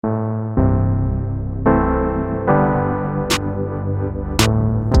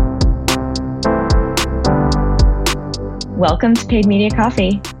Welcome to Paid Media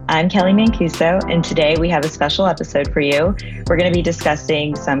Coffee. I'm Kelly Mancuso, and today we have a special episode for you. We're going to be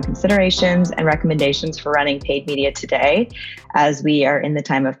discussing some considerations and recommendations for running paid media today, as we are in the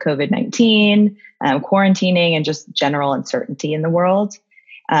time of COVID-19, quarantining, and just general uncertainty in the world.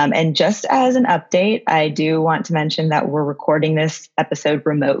 And just as an update, I do want to mention that we're recording this episode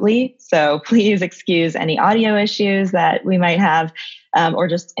remotely. So please excuse any audio issues that we might have, or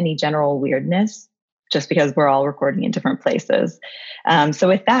just any general weirdness, just because we're all recording in different places. So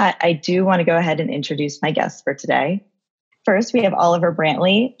with that, I do want to go ahead and introduce my guests for today. First, we have Oliver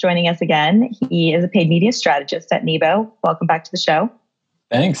Brantley joining us again. He is a paid media strategist at Nebo. Welcome back to the show.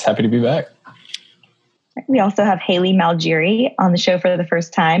 Thanks. Happy to be back. We also have Haley Malgiri on the show for the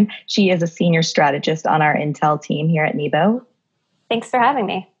first time. She is a senior strategist on our Intel team here at Nebo. Thanks for having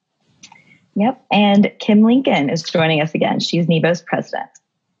me. Yep. And Kim Lincoln is joining us again. She's Nebo's president.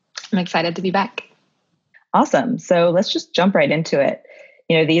 I'm excited to be back. Awesome. So let's just jump right into it.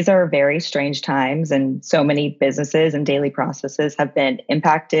 You know, these are very strange times, and so many businesses and daily processes have been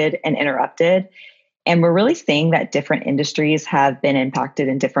impacted and interrupted. And we're really seeing that different industries have been impacted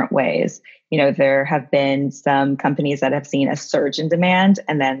in different ways. You know, there have been some companies that have seen a surge in demand,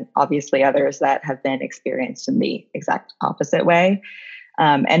 and then obviously others that have been experienced in the exact opposite way.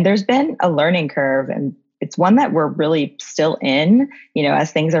 And there's been a learning curve, and it's one that we're really still in, you know,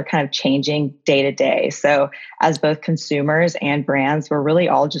 as things are kind of changing day to day. So as both consumers and brands, we're really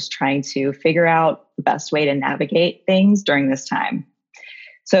all just trying to figure out the best way to navigate things during this time.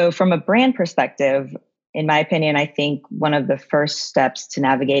 So from a brand perspective, in my opinion, I think one of the first steps to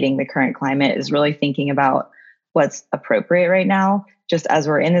navigating the current climate is really thinking about what's appropriate right now, just as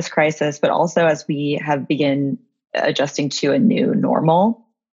we're in this crisis, but also as we have begun adjusting to a new normal.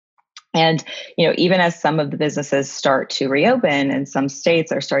 And, you know, even as some of the businesses start to reopen and some states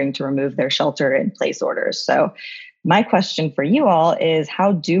are starting to remove their shelter in place orders. So my question for you all is,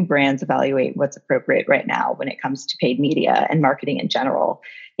 how do brands evaluate what's appropriate right now when it comes to paid media and marketing in general?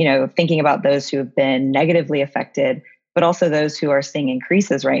 You know, thinking about those who have been negatively affected, but also those who are seeing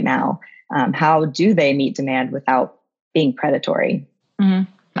increases right now. How do they meet demand without being predatory? Mm-hmm.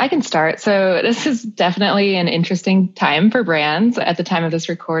 I can start. So this is definitely an interesting time for brands. At the time of this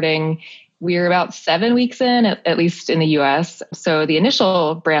recording, we're about 7 weeks in, at least in the US. So the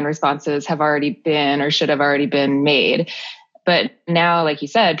initial brand responses have already been or should have already been made. But now, like you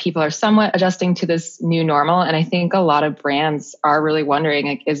said, people are somewhat adjusting to this new normal. And I think a lot of brands are really wondering,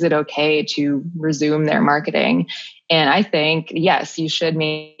 like, is it okay to resume their marketing? And I think, yes, you should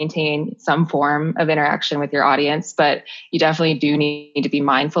maintain some form of interaction with your audience, but you definitely do need to be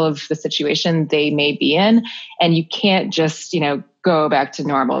mindful of the situation they may be in. And you can't just, go back to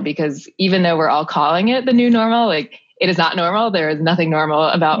normal, because even though we're all calling it the new normal, like, it is not normal. There is nothing normal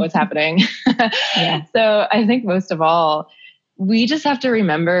about what's happening. Yeah. So I think most of all, we just have to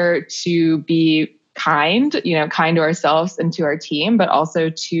remember to be kind to ourselves and to our team, but also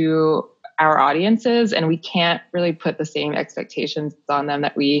to our audiences. And we can't really put the same expectations on them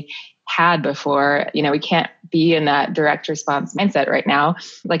that we had before. We can't be in that direct response mindset right now.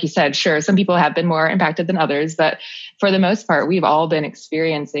 Like you said, sure, some people have been more impacted than others, but for the most part, we've all been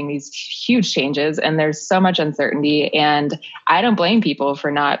experiencing these huge changes, and there's so much uncertainty. And I don't blame people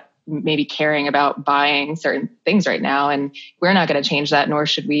for not maybe caring about buying certain things right now. And we're not going to change that, nor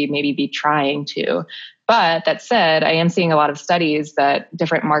should we maybe be trying to. But that said, I am seeing a lot of studies that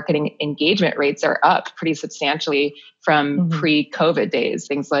different marketing engagement rates are up pretty substantially from pre-COVID days,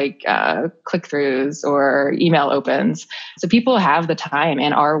 things like click-throughs or email opens. So people have the time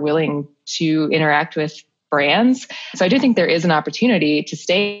and are willing to interact with brands. So I do think there is an opportunity to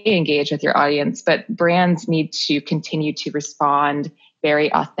stay engaged with your audience, but brands need to continue to respond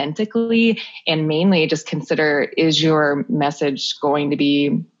very authentically, and mainly just consider, is your message going to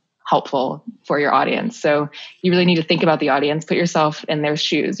be helpful for your audience? So you really need to think about the audience, put yourself in their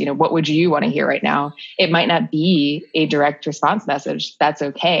shoes. What would you want to hear right now? It might not be a direct response message. That's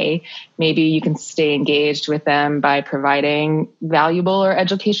okay. Maybe you can stay engaged with them by providing valuable or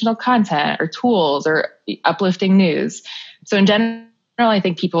educational content or tools or uplifting news. So in general, I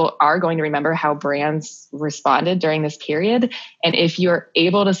think people are going to remember how brands responded during this period. And if you're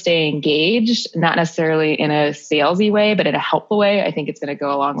able to stay engaged, not necessarily in a salesy way, but in a helpful way, I think it's going to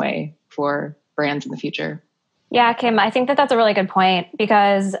go a long way for brands in the future. Yeah, Kim, I think that's a really good point,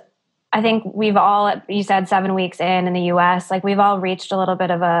 because I think we've all, you said 7 weeks in the US, like we've all reached a little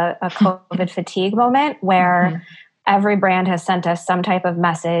bit of a COVID fatigue moment where every brand has sent us some type of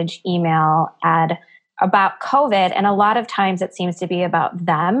message, email, ad about COVID. And a lot of times it seems to be about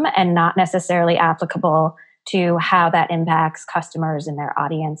them and not necessarily applicable to how that impacts customers and their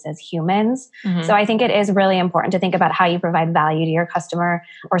audience as humans. So I think it is really important to think about how you provide value to your customer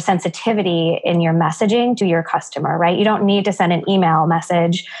or sensitivity in your messaging to your customer, right? You don't need to send an email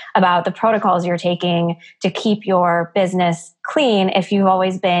message about the protocols you're taking to keep your business clean if you've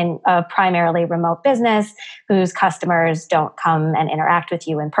always been a primarily remote business whose customers don't come and interact with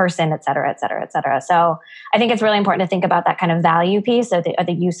you in person, et cetera, et cetera, et cetera. So I think it's really important to think about that kind of value piece or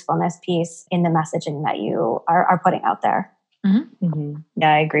the usefulness piece in the messaging that you are putting out there.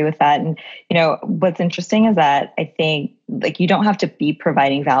 Yeah, I agree with that. And, what's interesting is that I think you don't have to be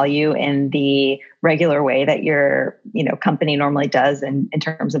providing value in the regular way that your, company normally does in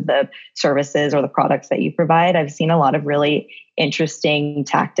terms of the services or the products that you provide. I've seen a lot of really interesting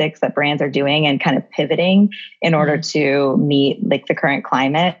tactics that brands are doing and kind of pivoting in order to meet the current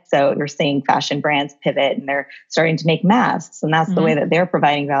climate. So you're seeing fashion brands pivot and they're starting to make masks, and that's the way that they're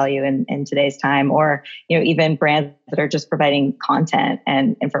providing value in today's time. Or, even brands that are just providing content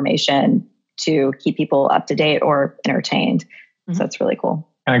and information to keep people up to date or entertained. So it's really cool.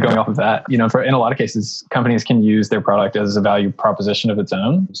 Kind of going off of that, in a lot of cases, companies can use their product as a value proposition of its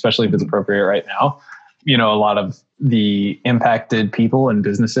own, especially if it's appropriate right now. A lot of the impacted people and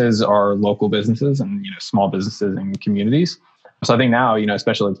businesses are local businesses and, small businesses and communities. So I think now,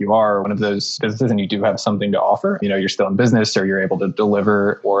 especially if you are one of those businesses and you do have something to offer, you're still in business or you're able to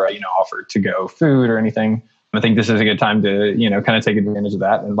deliver or, offer to go food or anything. I think this is a good time to, kind of take advantage of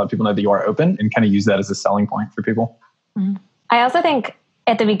that and let people know that you are open and kind of use that as a selling point for people. I also think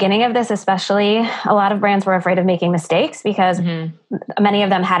at the beginning of this, especially, a lot of brands were afraid of making mistakes because many of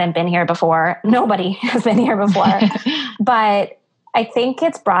them hadn't been here before. Nobody has been here before. But I think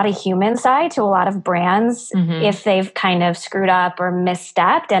it's brought a human side to a lot of brands if they've kind of screwed up or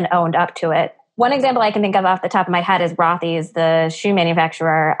misstepped and owned up to it. One example I can think of off the top of my head is Rothy's, the shoe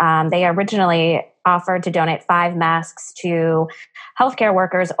manufacturer. They originally offered to donate 5 masks to healthcare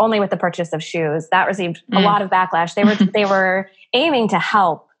workers only with the purchase of shoes. That received a lot of backlash. They were aiming to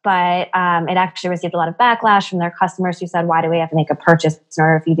help, but it actually received a lot of backlash from their customers who said, why do we have to make a purchase in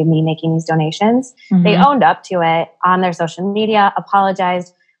order for you to be making these donations? They owned up to it on their social media,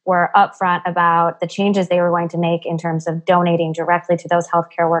 apologized, were upfront about the changes they were going to make in terms of donating directly to those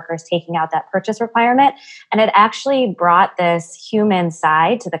healthcare workers, taking out that purchase requirement. And it actually brought this human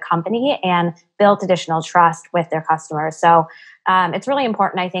side to the company and built additional trust with their customers. So it's really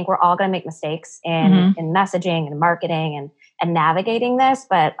important. I think we're all going to make mistakes in messaging and marketing and navigating this,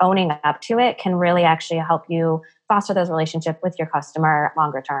 but owning up to it can really actually help you foster those relationships with your customer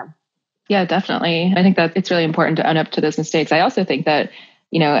longer term. Yeah, definitely. I think that it's really important to own up to those mistakes. I also think that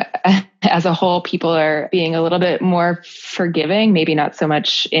as a whole, people are being a little bit more forgiving, maybe not so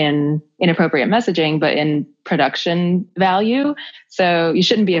much in inappropriate messaging, but in production value. So you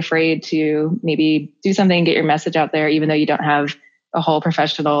shouldn't be afraid to maybe do something, get your message out there, even though you don't have a whole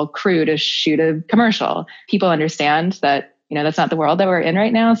professional crew to shoot a commercial. People understand that, that's not the world that we're in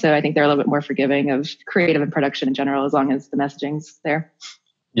right now. So I think they're a little bit more forgiving of creative and production in general, as long as the messaging's there.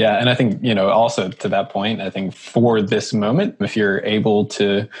 Yeah. And I think, also to that point, I think for this moment, if you're able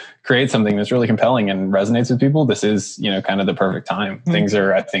to create something that's really compelling and resonates with people, this is, kind of the perfect time. Things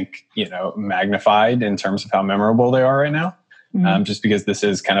are, I think, magnified in terms of how memorable they are right now, just because this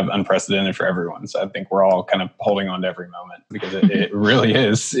is kind of unprecedented for everyone. So I think we're all kind of holding on to every moment because it really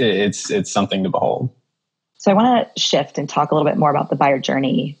is. It's something to behold. So I want to shift and talk a little bit more about the buyer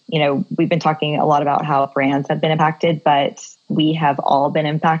journey. We've been talking a lot about how brands have been impacted, but we have all been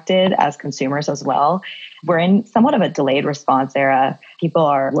impacted as consumers as well. We're in somewhat of a delayed response era. People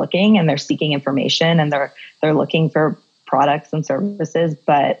are looking and they're seeking information and they're looking for products and services,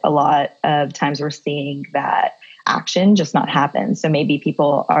 but a lot of times we're seeing that action just not happen. So maybe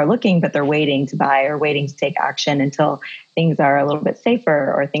people are looking, but they're waiting to buy or waiting to take action until things are a little bit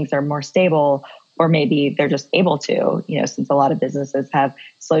safer or things are more stable. Or maybe they're just able to, since a lot of businesses have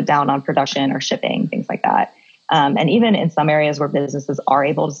slowed down on production or shipping, things like that. And even in some areas where businesses are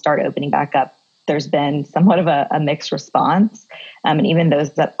able to start opening back up, there's been somewhat of a mixed response. And even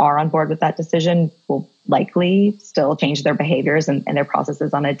those that are on board with that decision will likely still change their behaviors and their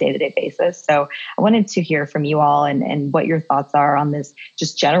processes on a day-to-day basis. So I wanted to hear from you all and what your thoughts are on this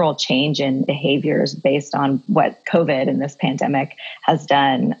just general change in behaviors based on what COVID and this pandemic has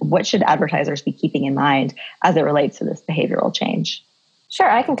done. What should advertisers be keeping in mind as it relates to this behavioral change? Sure,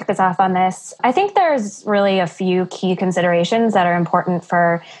 I can kick us off on this. I think there's really a few key considerations that are important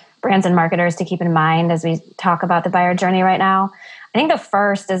for brands and marketers to keep in mind as we talk about the buyer journey right now. I think the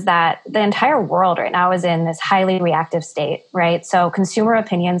first is that the entire world right now is in this highly reactive state, right? So consumer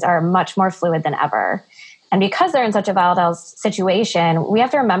opinions are much more fluid than ever. And because they're in such a volatile situation, we have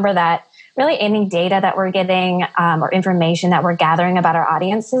to remember that really any data that we're getting or information that we're gathering about our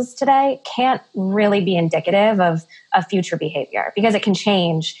audiences today can't really be indicative of future behavior, because it can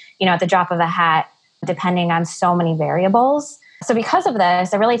change, at the drop of a hat, depending on so many variables. So because of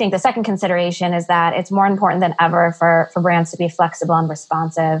this, I really think the second consideration is that it's more important than ever for brands to be flexible and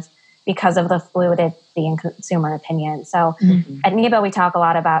responsive because of the fluidity in consumer opinion. So at Nebo, we talk a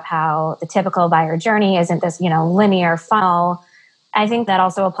lot about how the typical buyer journey isn't this, linear funnel. I think that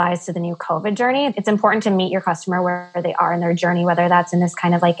also applies to the new COVID journey. It's important to meet your customer where they are in their journey, whether that's in this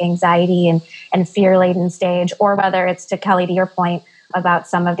kind of like anxiety and fear-laden stage, or whether it's, to Kelly, to your point about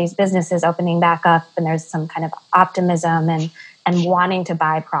some of these businesses opening back up and there's some kind of optimism and wanting to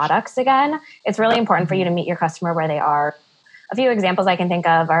buy products again. It's really important for you to meet your customer where they are. A few examples I can think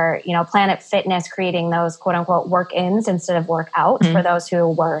of are, Planet Fitness creating those quote unquote work-ins instead of work-out for those who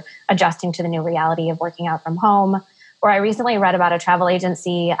were adjusting to the new reality of working out from home. Or I recently read about a travel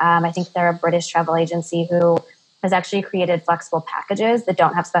agency, I think they're a British travel agency, who has actually created flexible packages that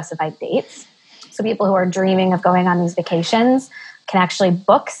don't have specified dates. So people who are dreaming of going on these vacations can actually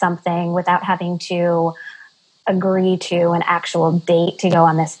book something without having to agree to an actual date to go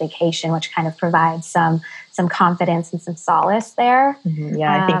on this vacation, which kind of provides some confidence and some solace there.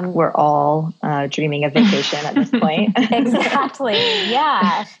 Yeah, I think we're all dreaming of vacation at this point. Exactly.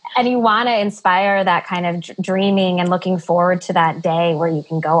 Yeah. And you want to inspire that kind of dreaming and looking forward to that day where you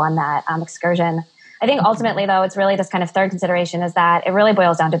can go on that excursion. I think ultimately, though, it's really this kind of third consideration is that it really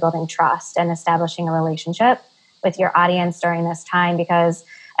boils down to building trust and establishing a relationship with your audience during this time, because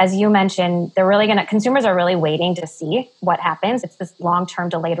as you mentioned, consumers are really waiting to see what happens. It's this long-term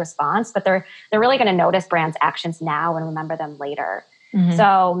delayed response, but they're really going to notice brands' actions now and remember them later.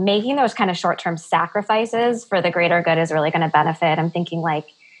 So making those kind of short-term sacrifices for the greater good is really going to benefit. I'm thinking like,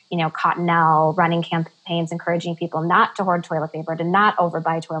 Cottonelle running campaigns encouraging people not to hoard toilet paper, to not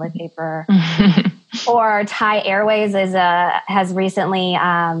overbuy toilet paper. Or Thai Airways has recently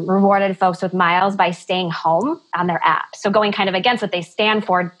rewarded folks with miles by staying home on their app. So going kind of against what they stand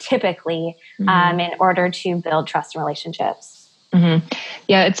for typically in order to build trust and relationships.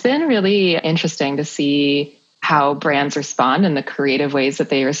 Yeah, it's been really interesting to see how brands respond and the creative ways that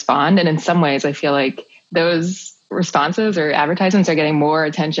they respond. And in some ways, I feel like those responses or advertisements are getting more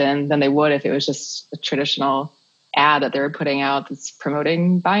attention than they would if it was just a traditional ad that they were putting out that's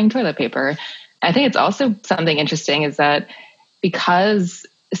promoting buying toilet paper. I think it's also something interesting is that because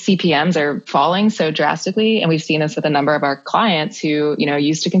CPMs are falling so drastically, and we've seen this with a number of our clients who,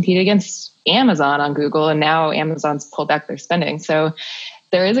 used to compete against Amazon on Google, and now Amazon's pulled back their spending. So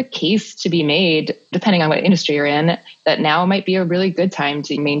there is a case to be made, depending on what industry you're in, that now might be a really good time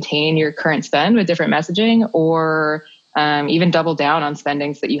to maintain your current spend with different messaging, or even double down on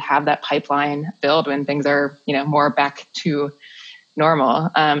spending so that you have that pipeline build when things are, more back to normal.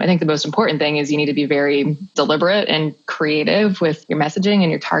 I think the most important thing is you need to be very deliberate and creative with your messaging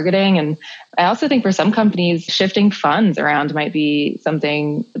and your targeting. And I also think for some companies, shifting funds around might be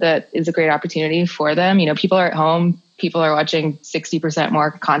something that is a great opportunity for them. People are at home. People are watching 60%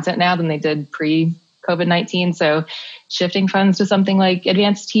 more content now than they did pre-COVID-19. So shifting funds to something like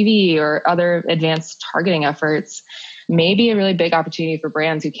advanced TV or other advanced targeting efforts may be a really big opportunity for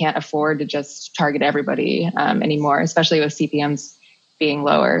brands who can't afford to just target everybody anymore, especially with CPMs being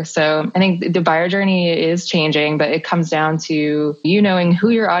lower. So I think the buyer journey is changing, but it comes down to you knowing who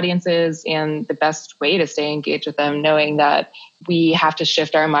your audience is and the best way to stay engaged with them, knowing that we have to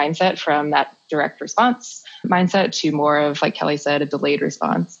shift our mindset from that direct response mindset to more of, like Kelly said, a delayed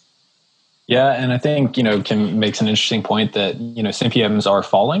response. Yeah, and I think, Kim makes an interesting point that, CPMs are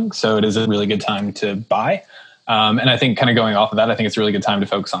falling, so it is a really good time to buy. And I think kind of going off of that, I think it's a really good time to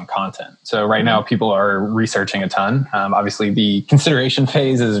focus on content. So right now people are researching a ton. Obviously the consideration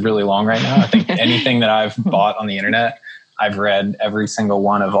phase is really long right now. I think anything that I've bought on the internet, I've read every single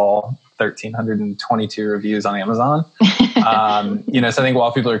one of all 1,322 reviews on Amazon. So I think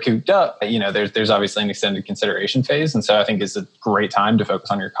while people are cooped up, there's obviously an extended consideration phase. And so I think it's a great time to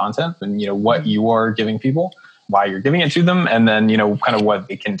focus on your content and, what you are giving people, why you're giving it to them, and then, kind of what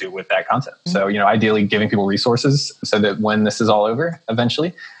they can do with that content. So, ideally giving people resources so that when this is all over,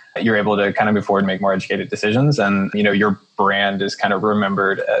 eventually, you're able to kind of move forward and make more educated decisions. And, your brand is kind of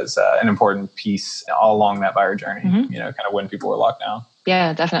remembered as an important piece all along that buyer journey, kind of when people were locked down.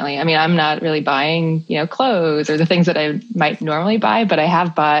 Yeah, definitely. I mean, I'm not really buying, clothes or the things that I might normally buy, but I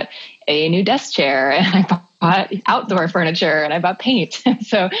have bought a new desk chair and I bought outdoor furniture and I bought paint.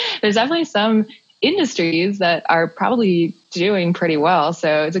 So there's definitely some industries that are probably doing pretty well.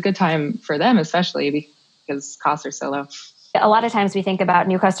 So it's a good time for them, especially because costs are so low. A lot of times we think about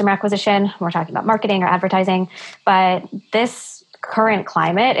new customer acquisition, we're talking about marketing or advertising, but this current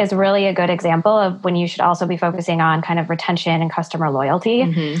climate is really a good example of when you should also be focusing on kind of retention and customer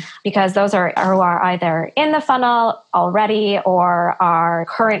loyalty, because those are who are either in the funnel already or are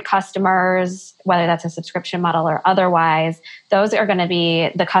current customers, whether that's a subscription model or otherwise. Those are going to be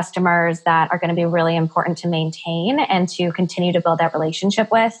the customers that are going to be really important to maintain and to continue to build that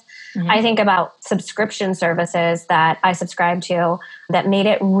relationship with. I think about subscription services that I subscribe to that made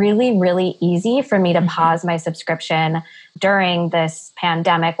it really, really easy for me to pause my subscription during this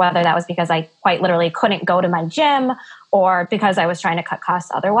pandemic, whether that was because I quite literally couldn't go to my gym or because I was trying to cut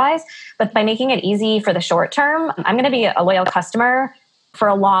costs otherwise. But by making it easy for the short term, I'm going to be a loyal customer for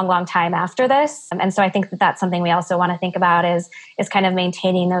a long, long time after this. And so I think that that's something we also want to think about is kind of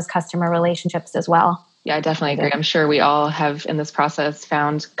maintaining those customer relationships as well. Yeah, I definitely agree. I'm sure we all have in this process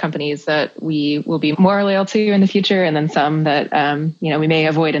found companies that we will be more loyal to in the future, and then some that we may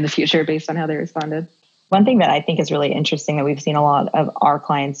avoid in the future based on how they responded. One thing that I think is really interesting that we've seen a lot of our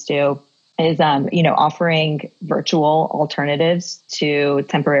clients do is offering virtual alternatives to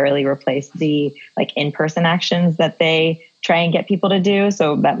temporarily replace the in-person actions that they try and get people to do.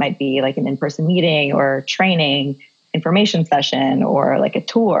 So that might be like an in-person meeting or training, information session, or like a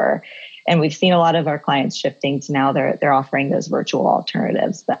tour. And we've seen a lot of our clients shifting to now they're offering those virtual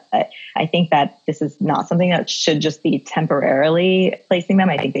alternatives. But I think that this is not something that should just be temporarily placing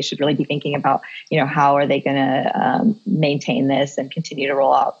them. I think they should really be thinking about, how are they going to maintain this and continue to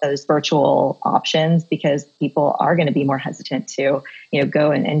roll out those virtual options, because people are going to be more hesitant to,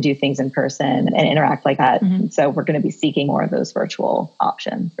 go and do things in person and interact like that. So we're going to be seeking more of those virtual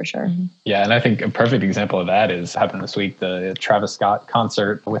options for sure. Yeah. And I think a perfect example of that is happened this week, the Travis Scott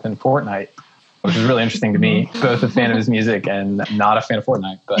concert within Fortnite, which is really interesting to me, both a fan of his music and not a fan of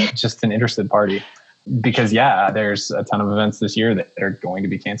Fortnite, but just an interested party. Because there's a ton of events this year that are going to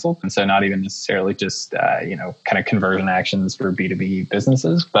be canceled. And so not even necessarily just, kind of conversion actions for B2B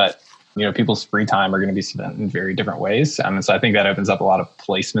businesses, but, people's free time are going to be spent in very different ways. And so I think that opens up a lot of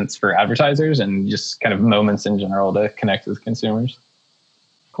placements for advertisers and just kind of moments in general to connect with consumers.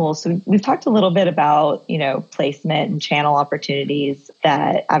 Cool. So we've talked a little bit about, placement and channel opportunities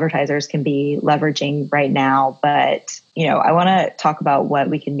that advertisers can be leveraging right now. But, I want to talk about what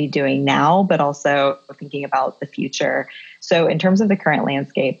we can be doing now, but also thinking about the future. So in terms of the current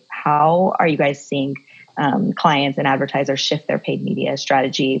landscape, how are you guys seeing clients and advertisers shift their paid media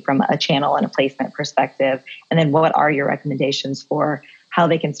strategy from a channel and a placement perspective? And then what are your recommendations for how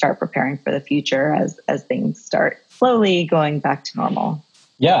they can start preparing for the future as things start slowly going back to normal?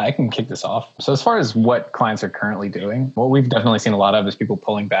 Yeah, I can kick this off. So as far as what clients are currently doing, what we've definitely seen a lot of is people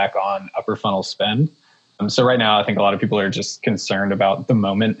pulling back on upper funnel spend. So right now, I think a lot of people are just concerned about the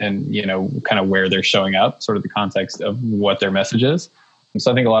moment and, kind of where they're showing up, sort of the context of what their message is. And so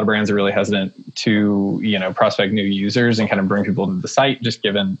I think a lot of brands are really hesitant to, prospect new users and kind of bring people to the site, just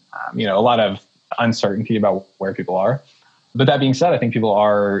given, a lot of uncertainty about where people are. But that being said, I think people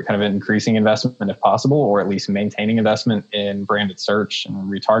are kind of increasing investment if possible, or at least maintaining investment in branded search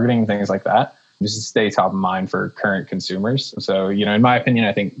and retargeting, things like that, just to stay top of mind for current consumers. So, in my opinion,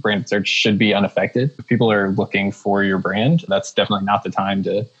 I think branded search should be unaffected. If people are looking for your brand, that's definitely not the time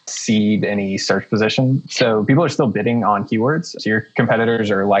to cede any search position. So people are still bidding on keywords. So your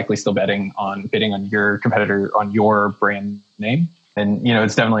competitors are likely still bidding on your competitor on your brand name. And,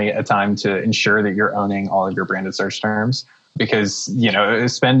 it's definitely a time to ensure that you're owning all of your branded search terms. Because,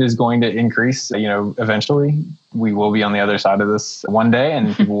 spend is going to increase, eventually we will be on the other side of this one day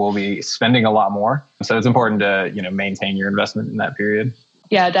and people will be spending a lot more. So it's important to, maintain your investment in that period.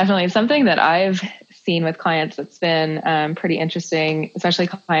 Yeah, definitely. Something that I've seen with clients that's been pretty interesting, especially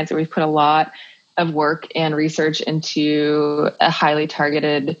clients that we've put a lot of work and research into a highly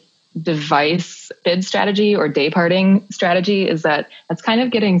targeted device bid strategy or day parting strategy, is that's kind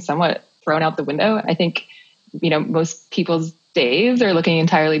of getting somewhat thrown out the window. I think most people's days are looking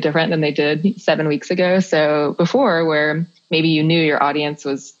entirely different than they did 7 weeks ago. So before, where maybe you knew your audience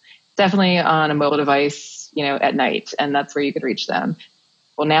was definitely on a mobile device, at night, and that's where you could reach them.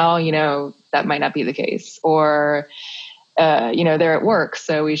 Well, now, that might not be the case. Or, they're at work,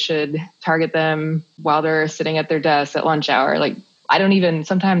 so we should target them while they're sitting at their desk at lunch hour.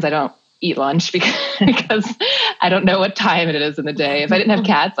 Sometimes I don't eat lunch because I don't know what time it is in the day. If I didn't have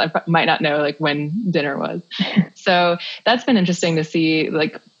cats, I might not know when dinner was. So that's been interesting to see,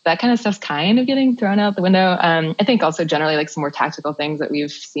 that kind of stuff's kind of getting thrown out the window. I think also generally some more tactical things that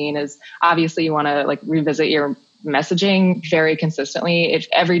we've seen is obviously you want to revisit your messaging very consistently. If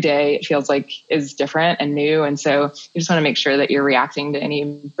every day it feels like is different and new. And so you just want to make sure that you're reacting to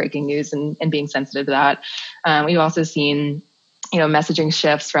any breaking news and being sensitive to that. We've also seen messaging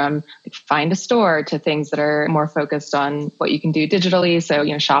shifts from like find a store to things that are more focused on what you can do digitally. So,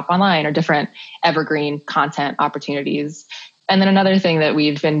 shop online or different evergreen content opportunities. And then another thing that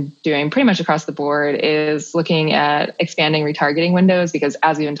we've been doing pretty much across the board is looking at expanding retargeting windows, because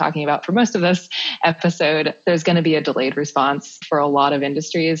as we've been talking about for most of this episode, there's going to be a delayed response for a lot of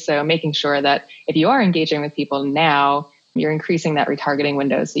industries. So making sure that if you are engaging with people now, you're increasing that retargeting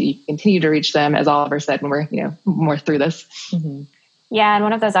window so you continue to reach them, as Oliver said, when we're more through this. Mm-hmm. Yeah, and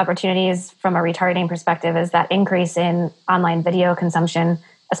one of those opportunities from a retargeting perspective is that increase in online video consumption,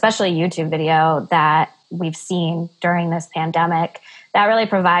 especially YouTube video, that we've seen during this pandemic. That really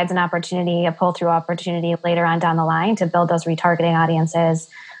provides an opportunity, a pull-through opportunity later on down the line to build those retargeting audiences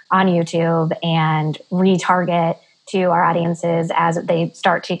on YouTube and retarget to our audiences as they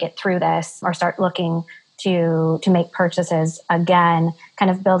start to get through this or start looking to make purchases again, kind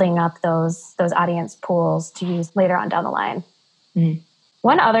of building up those audience pools to use later on down the line. Mm-hmm.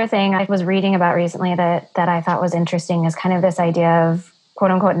 One other thing I was reading about recently that I thought was interesting is kind of this idea of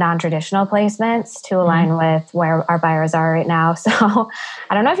quote unquote non-traditional placements to align with where our buyers are right now. So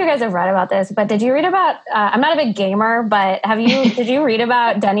I don't know if you guys have read about this, but did you read about, I'm not a big gamer, but did you read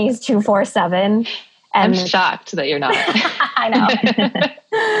about Denny's 247? I'm shocked that you're not. I know.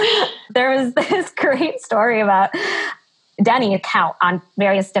 There was this great story about Denny account on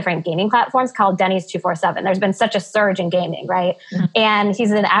various different gaming platforms called Denny's 247. There's been such a surge in gaming, right? Mm-hmm. And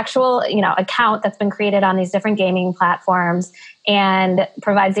he's an actual, account that's been created on these different gaming platforms and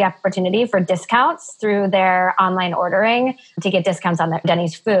provides the opportunity for discounts through their online ordering to get discounts on their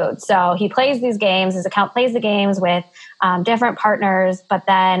Denny's food. So he plays these games, his account plays the games with different partners, but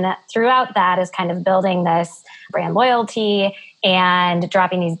then throughout that is kind of building this brand loyalty and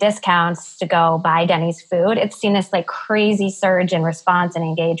dropping these discounts to go buy Denny's food. It's seen this like crazy surge in response and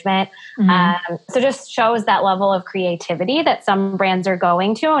engagement. Mm-hmm. So just shows that level of creativity that some brands are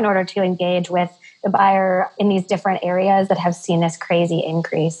going to in order to engage with the buyer in these different areas that have seen this crazy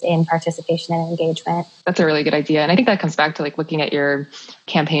increase in participation and engagement. That's a really good idea. And I think that comes back to like looking at your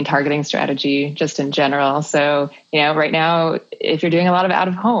campaign targeting strategy just in general. So, right now, if you're doing a lot of out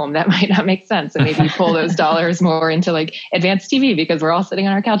of home, that might not make sense. And maybe you pull those dollars more into like advanced TV because we're all sitting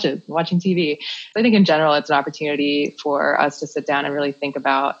on our couches watching TV. So I think in general, it's an opportunity for us to sit down and really think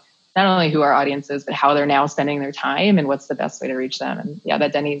about not only who our audience is, but how they're now spending their time and what's the best way to reach them. And yeah,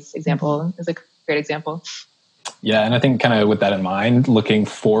 that Denny's example is a great example. Yeah. And I think kind of with that in mind, looking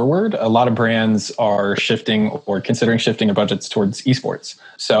forward, a lot of brands are shifting or considering shifting their budgets towards esports.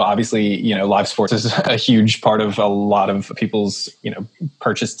 So obviously, live sports is a huge part of a lot of people's,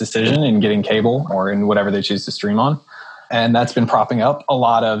 purchase decision in getting cable or in whatever they choose to stream on. And that's been propping up a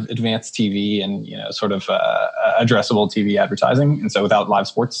lot of advanced TV and, sort of addressable TV advertising. And so without live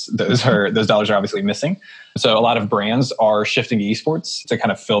sports, those dollars are obviously missing. So a lot of brands are shifting to esports to kind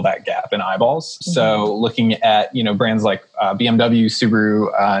of fill that gap in eyeballs. Mm-hmm. So looking at, brands like BMW,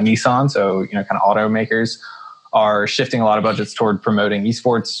 Subaru, Nissan, so, kind of automakers are shifting a lot of budgets toward promoting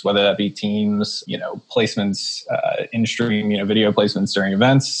esports, whether that be teams, placements, in-stream, video placements during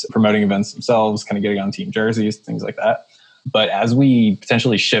events, promoting events themselves, kind of getting on team jerseys, things like that. But as we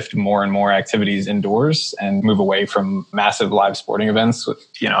potentially shift more and more activities indoors and move away from massive live sporting events with,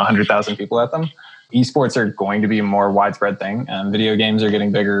 100,000 people at them, esports are going to be a more widespread thing. Video games are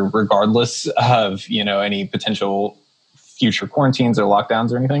getting bigger regardless of, any potential future quarantines or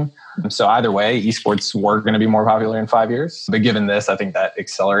lockdowns or anything. So either way, esports were going to be more popular in 5 years. But given this, I think that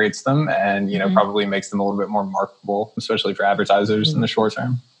accelerates them and, probably makes them a little bit more marketable, especially for advertisers in the short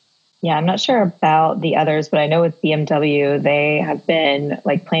term. Yeah, I'm not sure about the others, but I know with BMW, they have been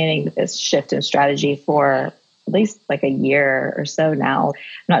like planning this shift in strategy for at least like a year or so now. I'm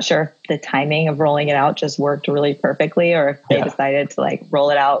not sure if the timing of rolling it out just worked really perfectly or if they decided to like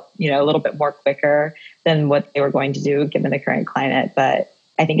roll it out, a little bit more quicker than what they were going to do given the current climate. But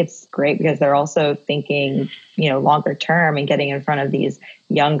I think it's great because they're also thinking, longer term and getting in front of these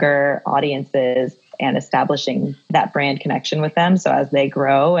younger audiences and establishing that brand connection with them. So as they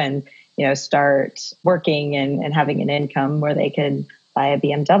grow and, start working and having an income where they can buy a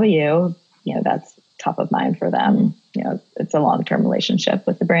BMW, that's top of mind for them. It's a long-term relationship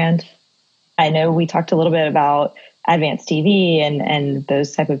with the brand. I know we talked a little bit about advanced TV and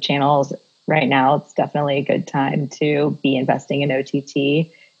those type of channels. Right now, it's definitely a good time to be investing in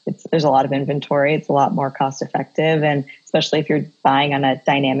OTT. There's a lot of inventory. It's a lot more cost effective. And especially if you're buying on a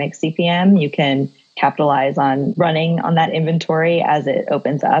dynamic CPM, you can capitalize on running on that inventory as it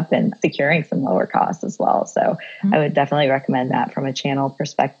opens up and securing some lower costs as well. So I would definitely recommend that from a channel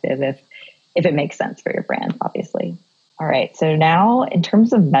perspective if it makes sense for your brand, obviously. All right. So now in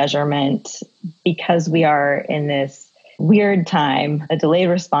terms of measurement, because we are in this weird time, a delayed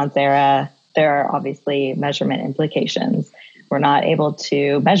response era, there are obviously measurement implications. We're not able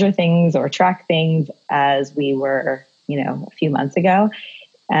to measure things or track things as we were, a few months ago.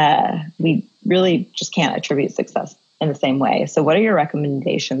 We really just can't attribute success in the same way. So what are your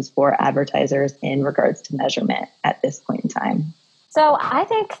recommendations for advertisers in regards to measurement at this point in time? So I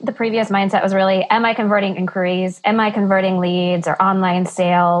think the previous mindset was really, am I converting inquiries? Am I converting leads or online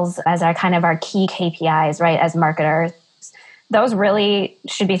sales as our key KPIs, right? As marketers, those really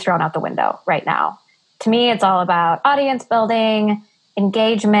should be thrown out the window right now. To me, it's all about audience building,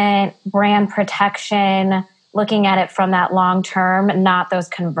 engagement, brand protection, looking at it from that long term, not those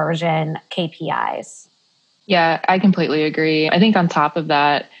conversion KPIs. Yeah, I completely agree. I think on top of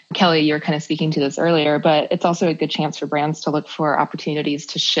that, Kelly, you were kind of speaking to this earlier, but it's also a good chance for brands to look for opportunities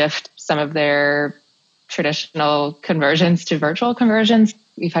to shift some of their traditional conversions to virtual conversions.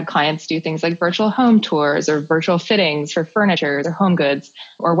 We've had clients do things like virtual home tours or virtual fittings for furniture or home goods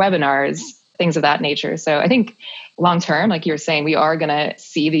or webinars, things of that nature. So I think long term, like you were saying, we are going to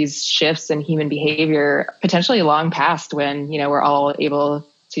see these shifts in human behavior potentially long past when, we're all able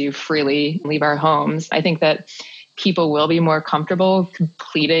to freely leave our homes. I think that people will be more comfortable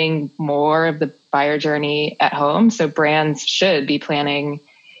completing more of the buyer journey at home. So brands should be planning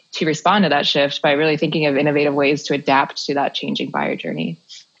to respond to that shift by really thinking of innovative ways to adapt to that changing buyer journey.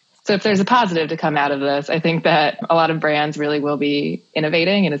 So if there's a positive to come out of this, I think that a lot of brands really will be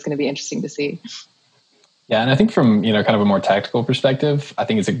innovating, and it's going to be interesting to see. Yeah, and I think from kind of a more tactical perspective, I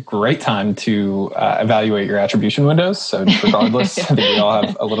think it's a great time to evaluate your attribution windows. So regardless, I think we all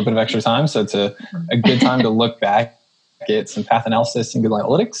have a little bit of extra time. So it's a good time to look back, get some path analysis and Google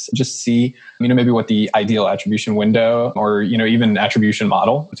Analytics, just see maybe what the ideal attribution window or even attribution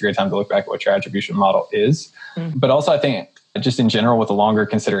model. It's a great time to look back at what your attribution model is. Mm-hmm. But also I think just in general with a longer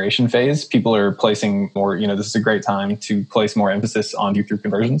consideration phase, people are placing more, this is a great time to place more emphasis on view-through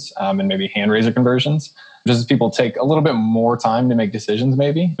conversions and maybe hand raiser conversions. Just as people take a little bit more time to make decisions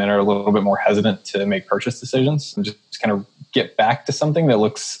maybe and are a little bit more hesitant to make purchase decisions and just kind of get back to something that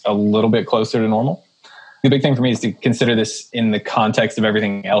looks a little bit closer to normal. The big thing for me is to consider this in the context of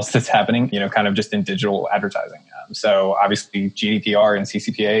everything else that's happening, kind of just in digital advertising. So obviously GDPR and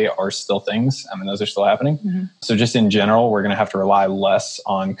CCPA are still things, and those are still happening. Mm-hmm. So just in general, we're going to have to rely less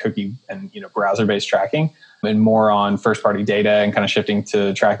on cookie and browser-based tracking and more on first-party data and kind of shifting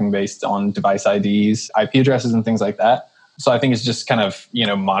to tracking based on device IDs, IP addresses, and things like that. So I think it's just kind of,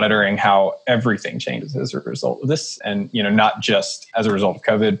 monitoring how everything changes as a result of this and, not just as a result of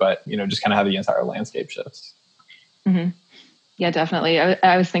COVID, but, just kind of how the entire landscape shifts. Mm-hmm. Yeah, definitely.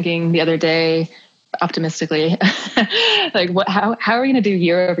 I was thinking the other day, optimistically, like how are we going to do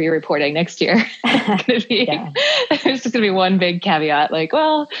year-over-year reporting next year? There's just going to be one big caveat, like,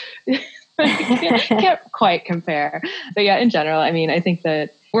 well, can't quite compare. But yeah, in general, I think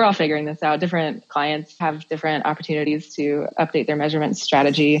that we're all figuring this out. Different clients have different opportunities to update their measurement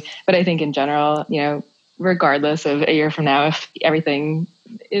strategy. But I think in general, regardless of a year from now, if everything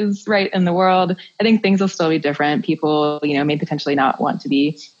is right in the world, I think things will still be different. People, may potentially not want to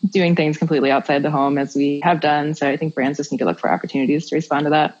be doing things completely outside the home as we have done. So I think brands just need to look for opportunities to respond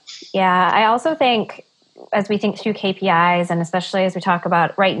to that. Yeah, I also think as we think through KPIs, and especially as we talk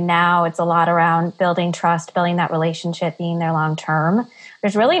about right now, it's a lot around building trust, building that relationship, being there long term.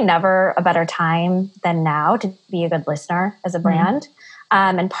 There's really never a better time than now to be a good listener as a brand.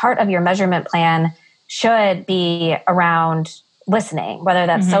 Mm-hmm. And part of your measurement plan should be around listening, whether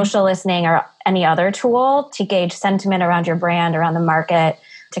that's social listening or any other tool to gauge sentiment around your brand, around the market,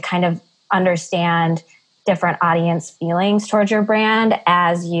 to kind of understand different audience feelings towards your brand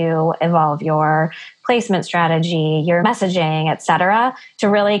as you evolve your placement strategy, your messaging, et cetera, to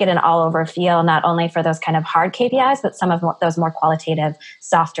really get an all-over feel, not only for those kind of hard KPIs, but some of those more qualitative,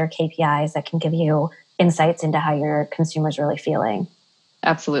 softer KPIs that can give you insights into how your consumer's really feeling.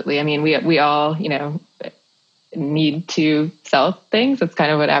 Absolutely. We all, need to sell things. That's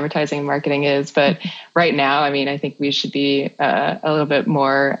kind of what advertising and marketing is. But right now, I think we should be a little bit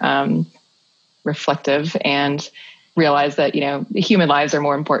more reflective and realize that, human lives are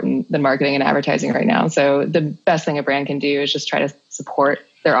more important than marketing and advertising right now. So the best thing a brand can do is just try to support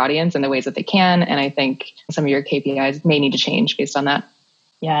their audience in the ways that they can. And I think some of your KPIs may need to change based on that.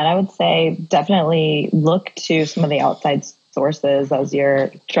 Yeah. And I would say definitely look to some of the outside sources as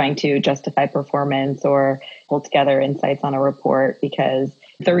you're trying to justify performance or pull together insights on a report, because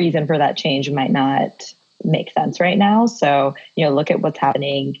the reason for that change might not make sense right now. So, look at what's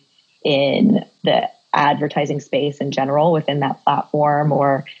happening in the advertising space in general within that platform,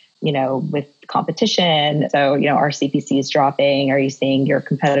 or with competition? So, are CPCs dropping? Are you seeing your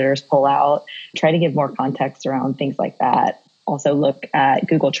competitors pull out? Try to give more context around things like that. Also look at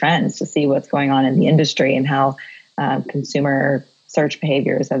Google Trends to see what's going on in the industry and how consumer search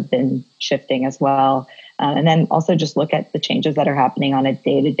behaviors have been shifting as well. And then also just look at the changes that are happening on a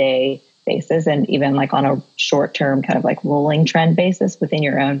day-to-day basis, and even like on a short-term kind of like rolling trend basis within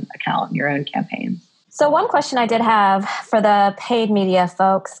your own account, your own campaigns. So one question I did have for the paid media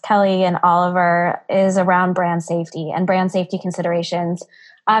folks, Kelly and Oliver, is around brand safety and brand safety considerations.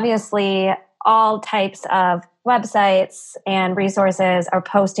 Obviously, all types of websites and resources are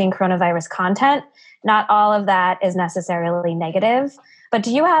posting coronavirus content. Not all of that is necessarily negative. But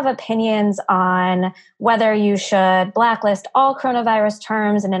do you have opinions on whether you should blacklist all coronavirus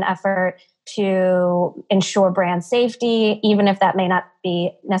terms in an effort to ensure brand safety, even if that may not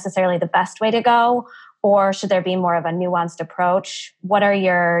be necessarily the best way to go? Or should there be more of a nuanced approach? What are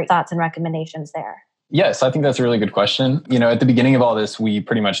your thoughts and recommendations there? Yes, I think that's a really good question. At the beginning of all this, we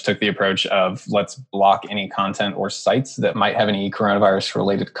pretty much took the approach of let's block any content or sites that might have any coronavirus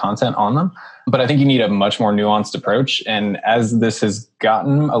related content on them. But I think you need a much more nuanced approach. And as this has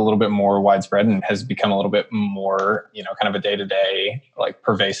gotten a little bit more widespread and has become a little bit more, kind of a day-to-day, like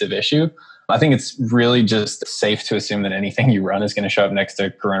pervasive issue, I think it's really just safe to assume that anything you run is going to show up next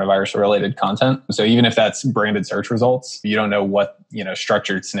to coronavirus related content. So even if that's branded search results, you don't know what,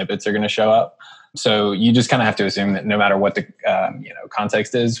 structured snippets are going to show up. So you just kind of have to assume that no matter what the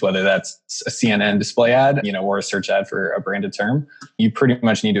context is, whether that's a CNN display ad, or a search ad for a branded term, you pretty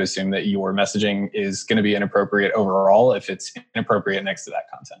much need to assume that your messaging is going to be inappropriate overall if it's inappropriate next to that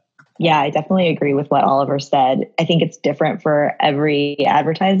content. Yeah, I definitely agree with what Oliver said. I think it's different for every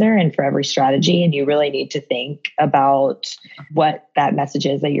advertiser and for every strategy. And you really need to think about what that message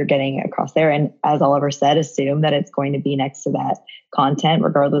is that you're getting across there. And as Oliver said, assume that it's going to be next to that content,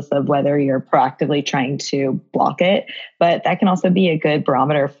 regardless of whether you're proactively trying to block it. But that can also be a good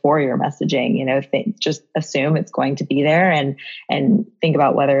barometer for your messaging. Just assume it's going to be there and think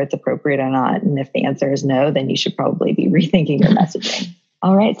about whether it's appropriate or not. And if the answer is no, then you should probably be rethinking your messaging.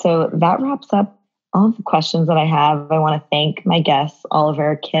 All right, so that wraps up all of the questions that I have. I want to thank my guests,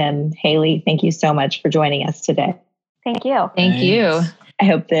 Oliver, Kim, Haley. Thank you so much for joining us today. Thank you. Thank you. I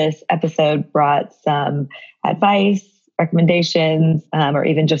hope this episode brought some advice, recommendations, or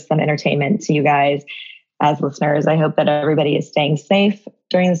even just some entertainment to you guys as listeners. I hope that everybody is staying safe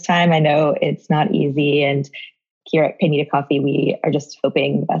during this time. I know it's not easy, and here at Paid Media Coffee, we are just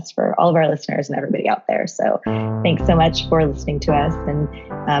hoping the best for all of our listeners and everybody out there. So thanks so much for listening to us. And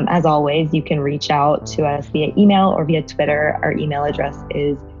as always, you can reach out to us via email or via Twitter. Our email address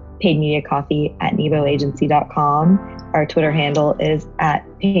is paidmediacoffee@nevoagency.com. Our Twitter handle is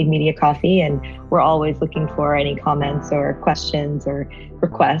 @paidmediacoffee, and we're always looking for any comments or questions or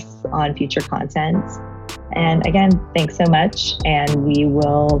requests on future content. And again, thanks so much, and we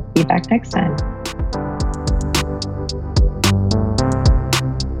will be back next time.